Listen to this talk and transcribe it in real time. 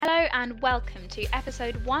and welcome to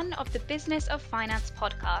episode 1 of the Business of Finance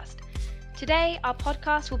podcast. Today, our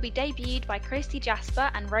podcast will be debuted by Christy Jasper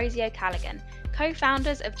and Rosie O'Callaghan,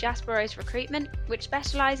 co-founders of Jasper Rose Recruitment, which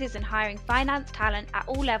specialises in hiring finance talent at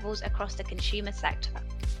all levels across the consumer sector.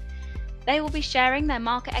 They will be sharing their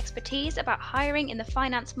market expertise about hiring in the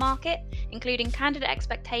finance market, including candidate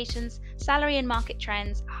expectations, salary and market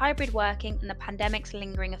trends, hybrid working, and the pandemic's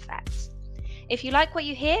lingering effects. If you like what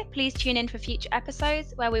you hear, please tune in for future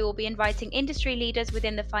episodes where we will be inviting industry leaders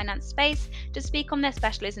within the finance space to speak on their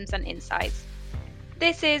specialisms and insights.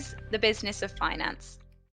 This is the Business of Finance.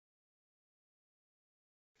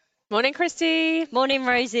 Morning, Christy. Morning,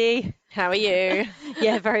 Rosie. How are you?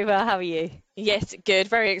 Yeah, very well. How are you? Yes, good.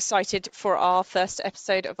 Very excited for our first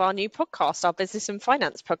episode of our new podcast, our Business and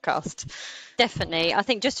Finance podcast. Definitely. I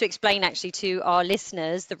think just to explain actually to our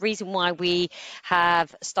listeners, the reason why we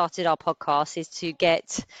have started our podcast is to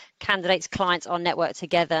get candidates, clients, our network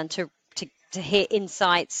together and to hear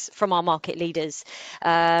insights from our market leaders.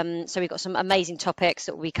 So we've got some amazing topics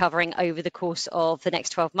that we'll be covering over the course of the next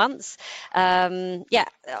 12 months. I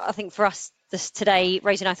think for us today,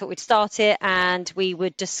 Rosie and I thought we'd start it and we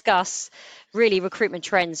would discuss really recruitment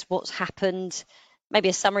trends, what's happened, maybe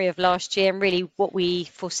a summary of last year and really what we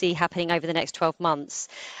foresee happening over the next 12 months.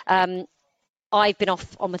 I've been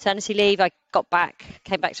off on maternity leave. I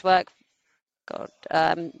came back to work,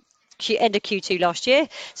 end of Q2 last year.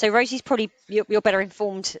 So Rosie's probably you're better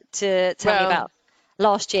informed to tell me about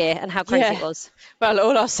last year and how crazy it was. Well,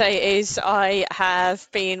 all I'll say is I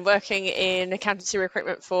have been working in accountancy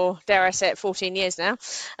recruitment for, dare I say it, 14 years now,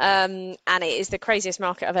 and it is the craziest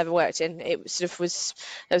market I've ever worked in. There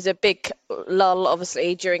was a big lull,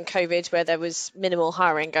 obviously, during COVID where there was minimal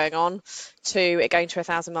hiring going on to it going to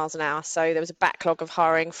 1,000 miles an hour. So there was a backlog of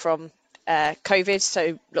hiring from COVID,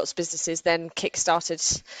 so lots of businesses then kick-started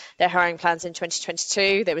their hiring plans in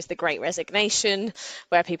 2022. There was the Great Resignation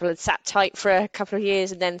where people had sat tight for a couple of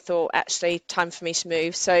years and then thought, actually, time for me to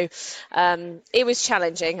move. So it was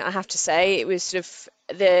challenging, I have to say. It was sort of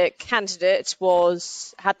the candidate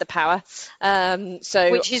had the power.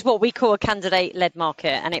 Which is what we call a candidate-led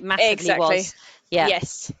market, and it massively was. Yeah.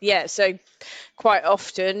 Yes. Yeah. So quite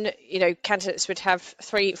often, candidates would have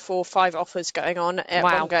 3, 4, 5 offers going on at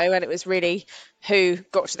one go, and it was really who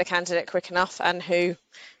got to the candidate quick enough and who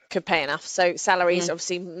could pay enough. So salaries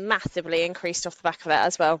obviously massively increased off the back of that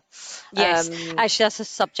as well. Yes, actually that's a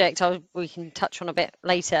subject we can touch on a bit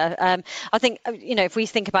later. I think, if we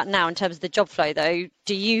think about now in terms of the job flow though,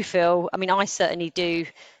 do you feel, I certainly do,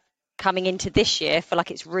 coming into this year, feel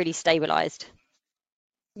like it's really stabilised?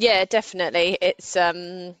 Yeah, definitely. It's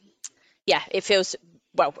it feels,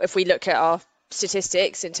 well, if we look at our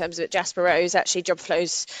statistics in terms of Jasper Rose, actually job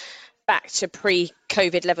flows back to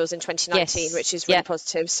pre-COVID levels in 2019, which is really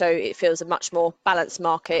positive. So it feels a much more balanced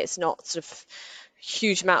market. It's not sort of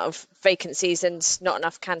huge amount of vacancies and not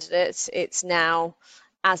enough candidates. It's now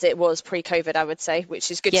as it was pre-COVID, I would say, which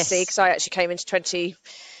is good to see, because I actually came into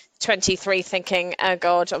 2023 thinking, oh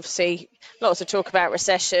God, obviously lots of talk about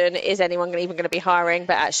recession. Is anyone even going to be hiring?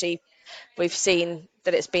 But actually we've seen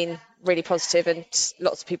that it's been really positive and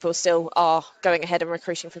lots of people still are going ahead and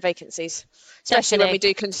recruiting for vacancies, especially when we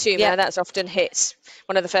do consumer. That's often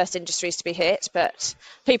one of the first industries to be hit, but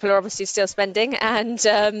people are obviously still spending and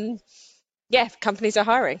companies are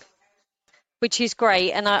hiring. Which is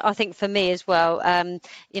great. And I think for me as well,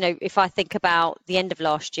 if I think about the end of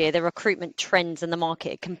last year, the recruitment trends in the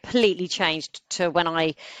market completely changed to when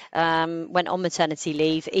I went on maternity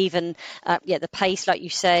leave. Even, the pace, like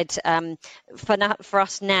you said, for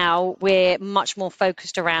us now, we're much more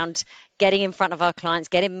focused around getting in front of our clients,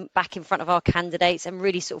 getting back in front of our candidates and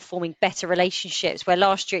really sort of forming better relationships, where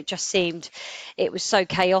last year it just seemed it was so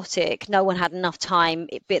chaotic. No one had enough time,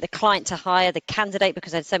 be it the client to hire, the candidate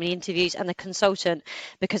because they had so many interviews, and the consultant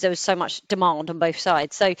because there was so much demand on both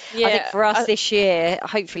sides. So I think for us this year,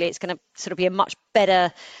 hopefully it's going to sort of be a much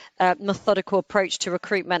better methodical approach to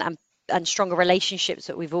recruitment and stronger relationships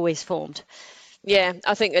that we've always formed. Yeah,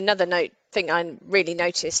 I think another thing I really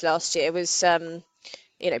noticed last year was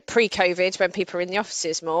pre-COVID, when people were in the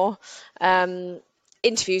offices more,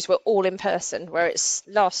 interviews were all in person, whereas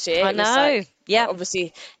last year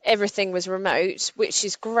obviously everything was remote, which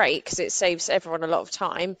is great because it saves everyone a lot of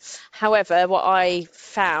time. However, what I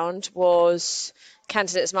found was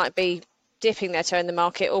candidates might be dipping their toe in the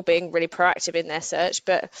market or being really proactive in their search,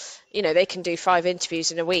 but they can do 5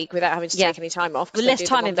 interviews in a week without having to take any time off, with less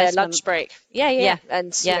time investment, their lunch break.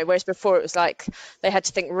 And whereas before it was like they had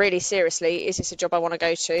to think really seriously, is this a job I want to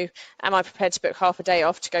go to? Am I prepared to book half a day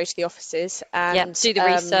off to go to the offices and do the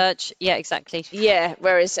research? Exactly.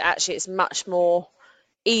 Whereas actually it's much more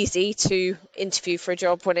easy to interview for a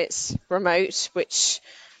job when it's remote, which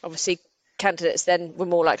obviously candidates then were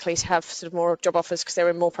more likely to have sort of more job offers because they're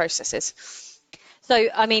in more processes. So,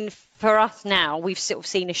 I mean, for us now, we've sort of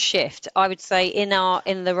seen a shift. I would say in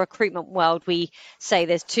the recruitment world, we say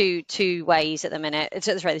there's two ways at the minute.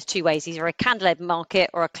 There's two ways: either a candidate-led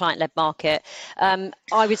market or a client-led market. I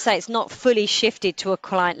would say it's not fully shifted to a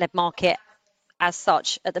client-led market as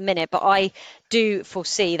such at the minute, but I do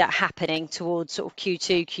foresee that happening towards sort of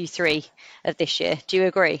Q2, Q3 of this year. Do you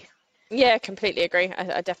agree? Yeah, completely agree.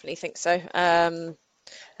 I definitely think so.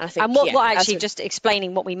 I think, and what actually, just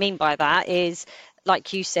explaining what we mean by that is,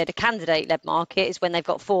 like you said, a candidate-led market is when they've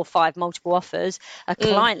got 4 or 5 multiple offers. A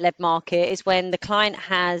client-led market is when the client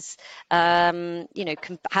has, can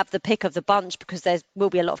have the pick of the bunch, because there will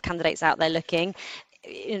be a lot of candidates out there looking.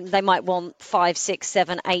 They might want 5, 6,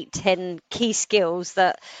 7, 8, 10 key skills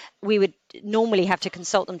that we would normally have to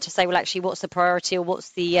consult them to say, well, actually, what's the priority or what's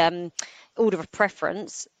the order of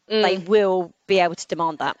preference? They will be able to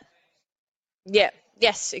demand that. Yeah.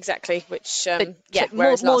 Yes, exactly. Which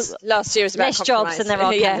whereas last year was about less jobs than there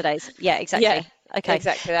are candidates. Yeah, exactly. Yeah, okay,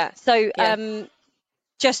 exactly that. So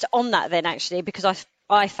just on that then, actually, because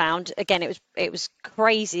I found, again, it was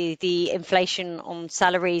crazy, the inflation on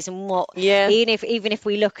salaries and what even if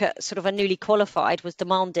we look at sort of a newly qualified was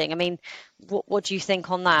demanding. I mean, what do you think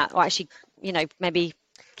on that? Or actually, maybe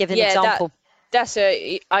give an example.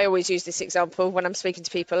 I always use this example when I'm speaking to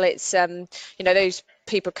people. It's those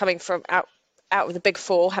people coming from out of the big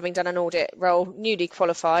four, having done an audit role, newly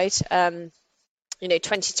qualified,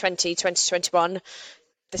 2020, 2021,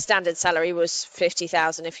 the standard salary was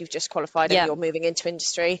 50,000 if you've just qualified and you're moving into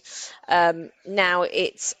industry. Now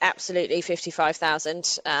it's absolutely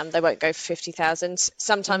 55,000. They won't go for 50,000,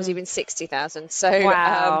 sometimes even 60,000. So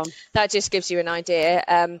that just gives you an idea.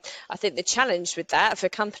 I think the challenge with that for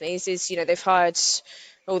companies is, they've hired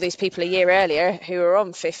all these people a year earlier who are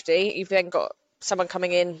on 50. You've then got someone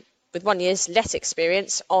coming in with 1 year's less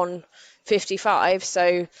experience on 55.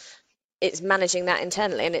 So it's managing that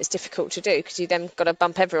internally, and it's difficult to do because you then got to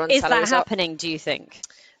bump everyone's salaries up. Is that happening, do you think?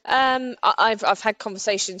 I've had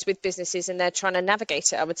conversations with businesses, and they're trying to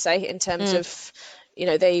navigate it, I would say, in terms of,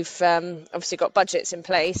 they've obviously got budgets in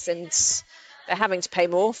place and they're having to pay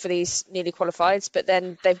more for these newly qualifieds, but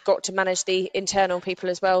then they've got to manage the internal people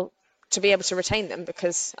as well to be able to retain them,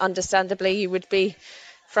 because understandably you would be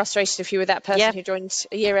frustrated if you were that person who joined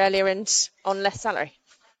a year earlier and on less salary.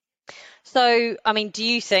 So, I mean, do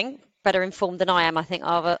you think, better informed than I am, I think,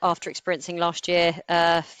 after experiencing last year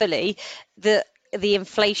fully, that the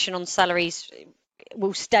inflation on salaries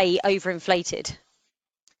will stay overinflated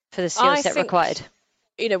for the skill set required?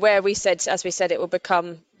 Where we said, as we said, it will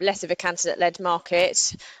become less of a candidate-led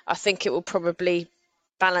market. I think it will probably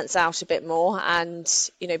balance out a bit more, and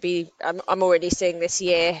I'm already seeing this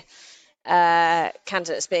year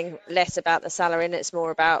candidates being less about the salary and it's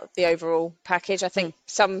more about the overall package. I think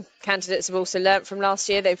some candidates have also learnt from last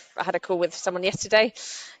year. I had a call with someone yesterday.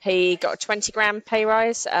 He got a 20 grand pay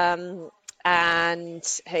rise,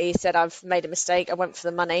 and he said, I've made a mistake, I went for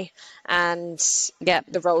the money and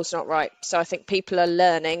the role's not right. So I think people are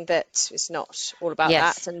learning that it's not all about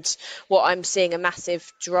that. And what I'm seeing a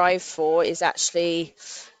massive drive for is actually,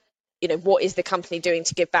 what is the company doing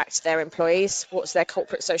to give back to their employees? What's their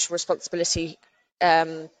corporate social responsibility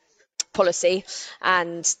policy?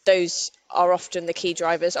 And those are often the key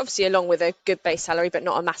drivers, obviously along with a good base salary, but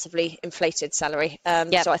not a massively inflated salary.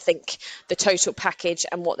 So I think the total package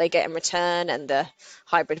and what they get in return and the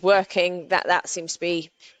hybrid working, that seems to be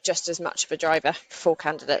just as much of a driver for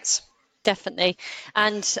candidates. Definitely.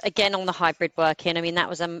 And again, on the hybrid working, I mean, that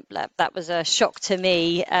was a shock to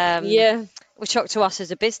me. It was a shock to us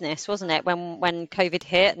as a business, wasn't it? When COVID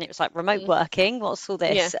hit and it was like remote working, what's all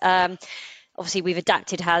this? Obviously, we've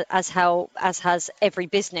adapted as has every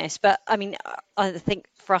business. But I mean, I think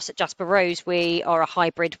for us at Jasper Rose, we are a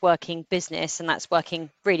hybrid working business, and that's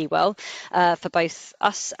working really well for both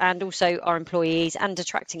us and also our employees and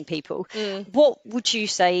attracting people. What would you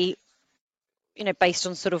say, based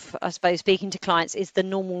on sort of, I suppose, speaking to clients, is the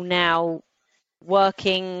normal now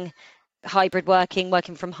working, hybrid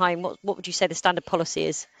working from home? What would you say the standard policy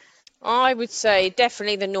is? I would say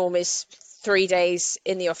definitely the norm is 3 days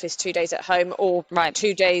in the office, 2 days at home, or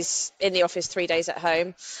 2 days in the office, 3 days at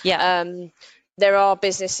home. There are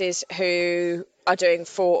businesses who are doing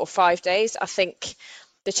 4 or 5 days. I think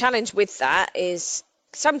the challenge with that is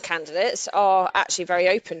some candidates are actually very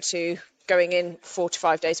open to going in 4 to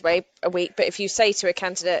 5 days a week. But if you say to a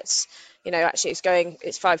candidate, actually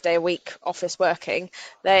it's 5 day a week office working,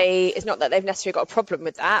 it's not that they've necessarily got a problem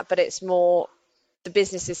with that, but it's more the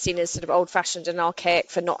business is seen as sort of old-fashioned and archaic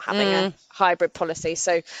for not having a hybrid policy.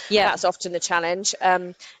 So that's often the challenge.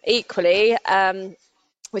 Equally,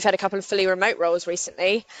 we've had a couple of fully remote roles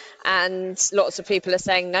recently, and lots of people are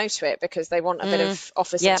saying no to it because they want a bit of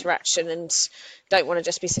office interaction and don't want to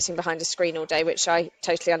just be sitting behind a screen all day, which I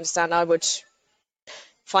totally understand. I would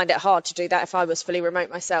find it hard to do that if I was fully remote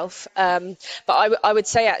myself. But I would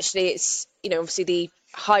say actually it's, obviously the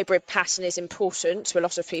hybrid pattern is important to a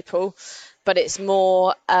lot of people, but it's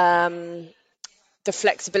more the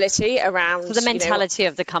flexibility around the mentality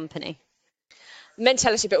of the company.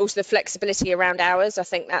 Mentality, but also the flexibility around hours. I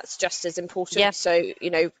think that's just as important. Yeah. So,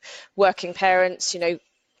 working parents,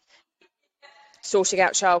 sorting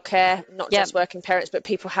out childcare, not just working parents, but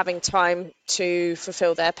people having time to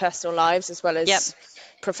fulfill their personal lives as well as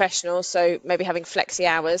professional. So maybe having flexi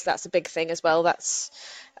hours, that's a big thing as well. That's,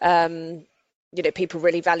 people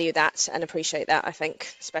really value that and appreciate that, I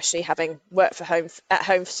think, especially having worked at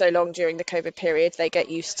home for so long during the COVID period. They get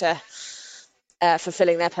used to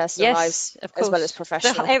fulfilling their personal lives as well as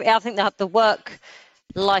professional. I think that the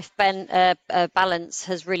work-life balance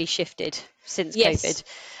has really shifted since COVID.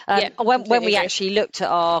 When we actually looked at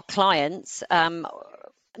our clients,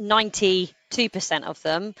 92% of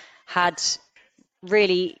them had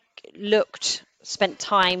really spent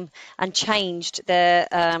time and changed their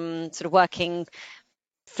sort of working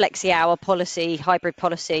flexi hour policy, hybrid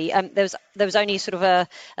policy. There was only sort of a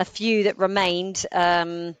few that remained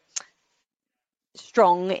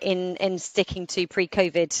strong in sticking to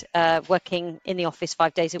pre-COVID working in the office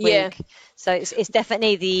 5 days a week. So it's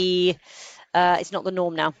definitely it's not the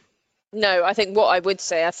norm now. No, I think what I would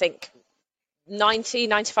say, I think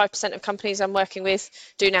 95% of companies I'm working with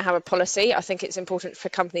do now have a policy. I think it's important for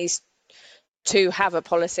companies to have a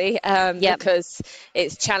policy because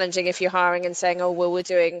it's challenging if you're hiring and saying, oh, well, we're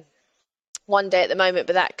doing 1 day at the moment,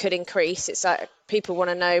 but that could increase. It's like people want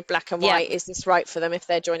to know black and white, is this right for them if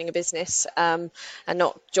they're joining a business, and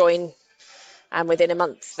not join and within a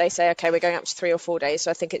month they say, okay, we're going up to 3 or 4 days.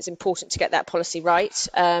 So I think it's important to get that policy right.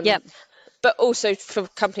 But also for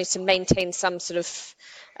companies to maintain some sort of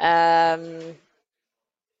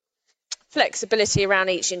flexibility around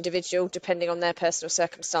each individual depending on their personal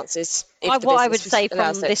circumstances. What I would say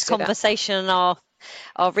from this conversation and our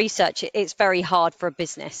research, it's very hard for a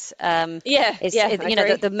business. The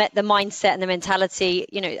mindset and the mentality,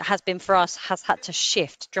 has been for us, has had to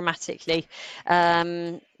shift dramatically,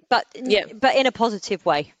 but in a positive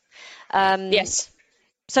way.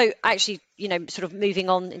 So actually, sort of moving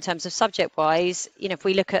on in terms of subject wise, if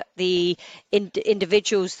we look at the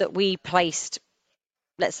individuals that we placed,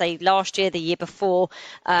 let's say last year, the year before,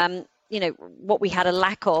 what we had a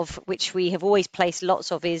lack of, which we have always placed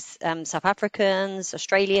lots of, is South Africans,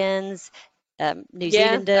 Australians, New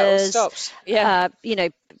Zealanders,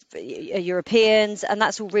 Europeans, and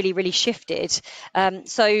that's all really, really shifted.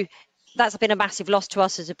 So that's been a massive loss to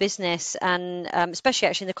us as a business, and especially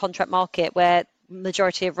actually in the contract market where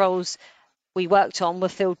majority of roles we worked on were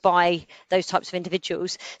filled by those types of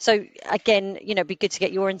individuals. So again, it'd be good to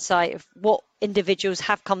get your insight of what individuals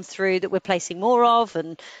have come through that we're placing more of,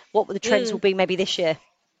 and what the trends will be maybe this year.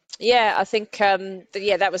 I think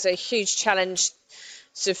that was a huge challenge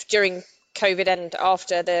sort of during COVID and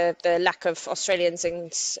after the lack of Australians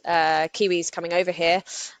and Kiwis coming over here.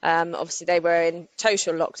 Obviously they were in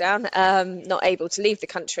total lockdown, not able to leave the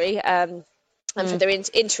country. And for the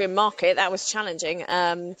interim market, that was challenging.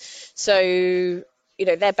 So,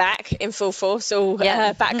 they're back in full force,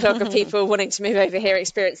 backlog of people wanting to move over here,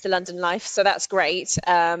 experience the London life. So that's great.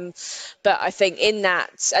 But I think in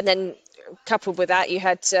that, and then coupled with that, you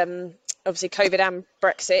had obviously COVID and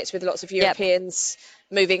Brexit, with lots of Europeans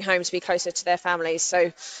moving home to be closer to their families.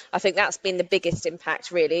 So I think that's been the biggest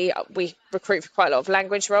impact, really. We recruit for quite a lot of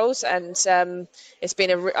language roles, and it's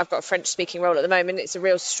been I've got a French speaking role at the moment. It's a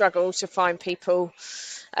real struggle to find people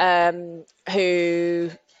new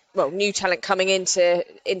talent coming into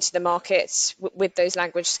the market with those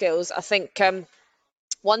language skills. I think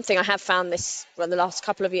one thing I have found the last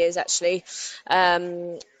couple of years actually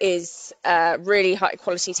is really high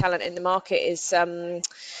quality talent in the market is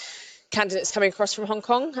candidates coming across from Hong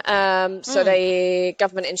Kong. So the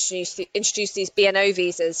government introduced these BNO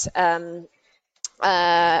visas, allowing...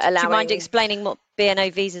 Do you mind explaining what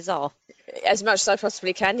BNO visas are? As much as I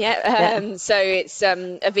possibly can, So it's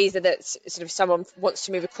a visa that sort of someone wants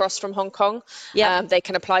to move across from Hong Kong. They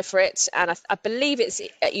can apply for it, and I believe it's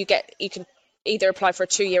you can either apply for a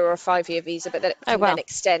 2-year or a 5-year visa, but that can then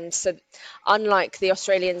extend. So unlike the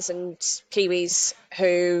Australians and Kiwis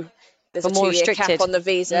who there's a 2-year cap on the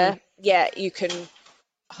visa, you can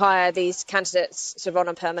hire these candidates sort of on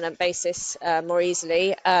a permanent basis more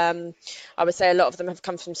easily. I would say a lot of them have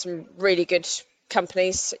come from some really good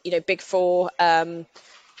companies, Big Four.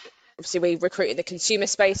 Obviously, we recruit in the consumer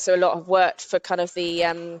space, so a lot have worked for kind of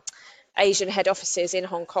the Asian head offices in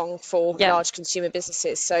Hong Kong for large consumer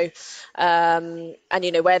businesses. So, and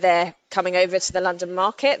where they're coming over to the London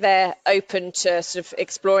market, they're open to sort of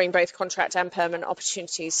exploring both contract and permanent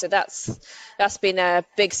opportunities. So that's been a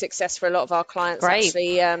big success for a lot of our clients. Great.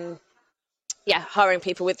 Actually. Hiring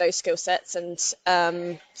people with those skill sets, and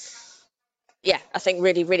I think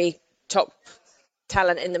really, really top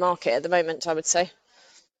talent in the market at the moment, I would say.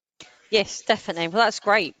 Yes, definitely. Well, that's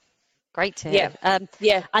great. Great to hear.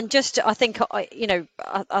 And just, I think,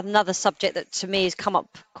 another subject that to me has come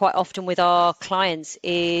up quite often with our clients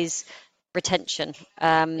is retention.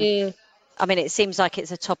 I mean, it seems like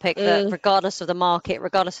it's a topic that regardless of the market,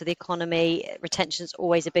 regardless of the economy, retention is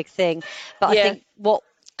always a big thing. But I think what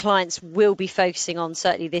clients will be focusing on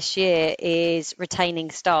certainly this year is retaining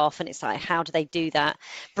staff, and it's like, how do they do that?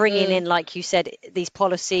 Bringing in, like you said, these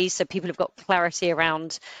policies so people have got clarity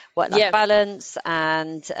around work-life balance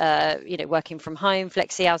and working from home,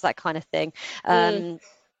 flexi hours, that kind of thing. But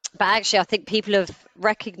actually, I think people have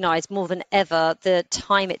recognised more than ever the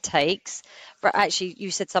time it takes. But actually, you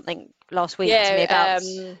said something last week to me about.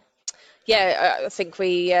 I think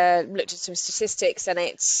we looked at some statistics, and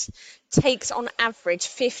it takes on average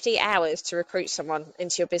 50 hours to recruit someone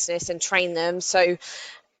into your business and train them. So,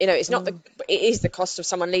 it's not it is the cost of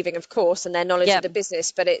someone leaving, of course, and their knowledge of the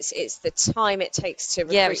business, but it's the time it takes to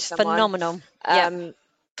recruit someone. Phenomenal.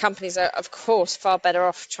 Companies are, of course, far better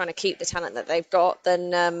off trying to keep the talent that they've got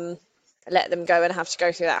than let them go and have to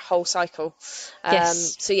go through that whole cycle. So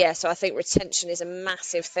I think retention is a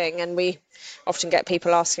massive thing, and we often get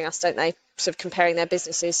people asking us, don't they, sort of comparing their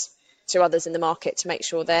businesses to others in the market to make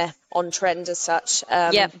sure they're on trend as such.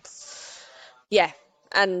 And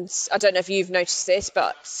I don't know if you've noticed this,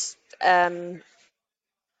 but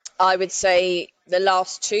I would say the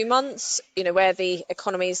last 2 months, where the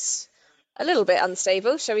economy's a little bit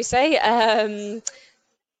unstable, shall we say,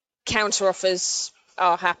 counter offers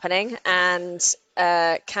are happening, and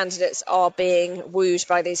candidates are being wooed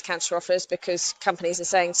by these counter offers because companies are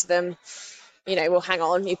saying to them, well, hang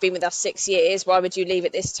on, you've been with us 6 years. Why would you leave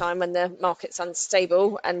at this time when the market's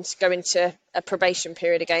unstable and go into a probation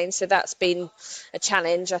period again? So that's been a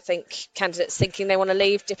challenge. I think candidates thinking they want to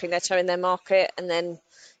leave, dipping their toe in their market, and then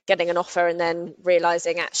getting an offer and then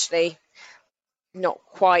realising actually don't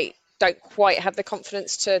quite have the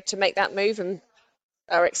confidence to make that move and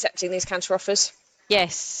are accepting these counter offers.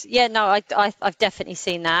 Yes. Yeah, no, I've definitely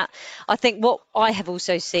seen that. I think what I have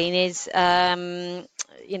also seen is, in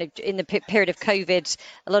the period of COVID,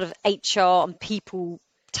 a lot of HR and people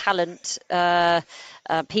talent,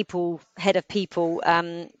 people, head of people,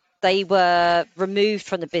 they were removed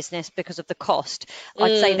from the business because of the cost.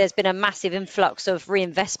 I'd say there's been a massive influx of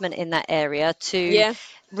reinvestment in that area to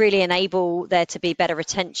really enable there to be better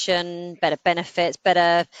retention, better benefits,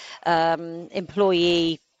 better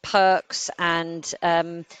employee perks and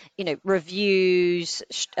reviews,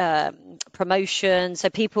 promotions, so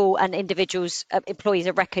people and individuals, employees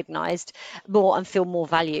are recognized more and feel more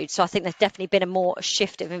valued. So I think there's definitely been a more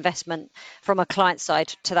shift of investment from a client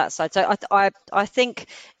side to that side. So I think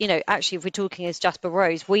actually, if we're talking as Jasper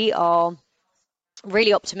Rose, we are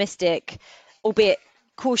really optimistic, albeit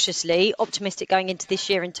cautiously optimistic, going into this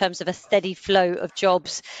year in terms of a steady flow of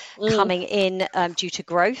jobs coming in due to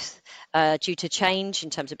growth, due to change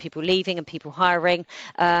in terms of people leaving and people hiring,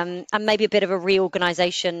 and maybe a bit of a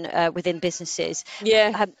reorganisation within businesses.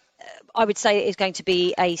 I would say it is going to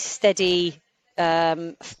be a steady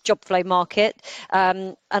job flow market,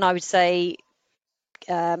 and I would say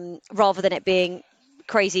rather than it being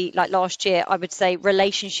crazy like last year, I would say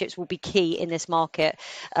relationships will be key in this market.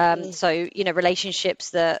 So relationships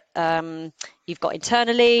that you've got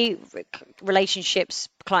internally, relationships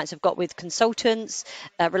clients have got with consultants,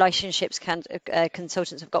 relationships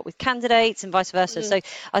consultants have got with candidates, and vice versa. So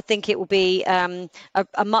I think it will be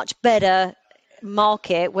a much better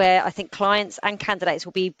market where I think clients and candidates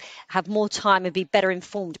will have more time and be better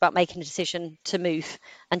informed about making a decision to move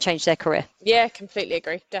and change their career. Yeah, completely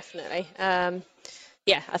agree. Definitely.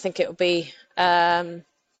 I think it will be an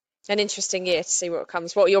interesting year to see what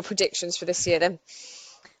comes. What are your predictions for this year then?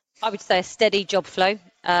 I would say a steady job flow.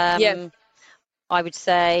 I would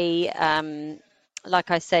say,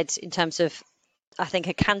 like I said, in terms of, I think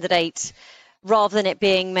a candidate, rather than it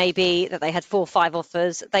being maybe that they had 4 or 5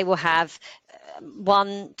 offers, they will have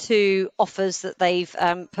one, two offers that they've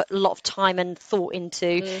put a lot of time and thought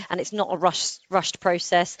into, and it's not a rushed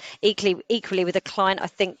process. Equally with a client, I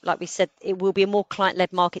think, like we said, it will be a more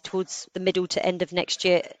client-led market towards the middle to end of next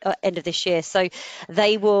year, end of this year. So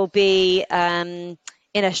they will be in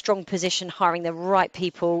a strong position hiring the right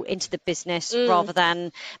people into the business rather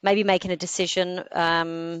than maybe making a decision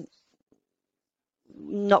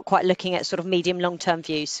not quite looking at sort of medium long-term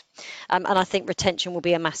views. And I think retention will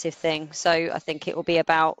be a massive thing. So I think it will be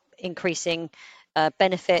about increasing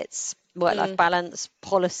benefits, work-life balance,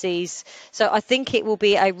 policies. So I think it will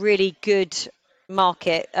be a really good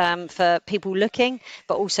market for people looking,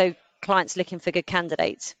 but also clients looking for good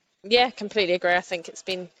candidates. Yeah, completely agree. I think it's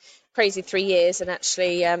been crazy 3 years, and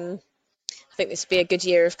actually I think this would be a good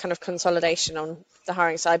year of kind of consolidation on the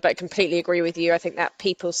hiring side, but I completely agree with you. I think that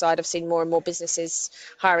people side, I've seen more and more businesses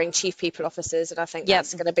hiring chief people officers, and I think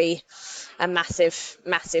that's going to be a massive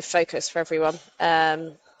focus for everyone.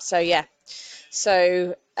 So we've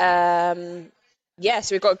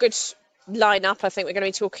got a good lineup. I think we're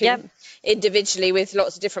going to be talking individually with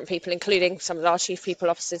lots of different people, including some of our chief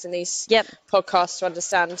people officers in these podcasts, to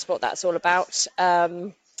understand what that's all about.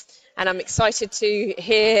 And I'm excited to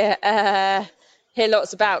hear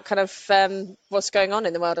lots about kind of what's going on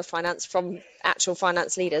in the world of finance from actual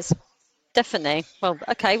finance leaders. Definitely. Well,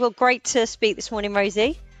 okay. Well, great to speak this morning,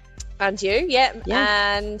 Rosie. And you,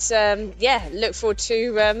 and look forward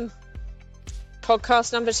to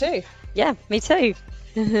podcast number 2. Yeah, me too.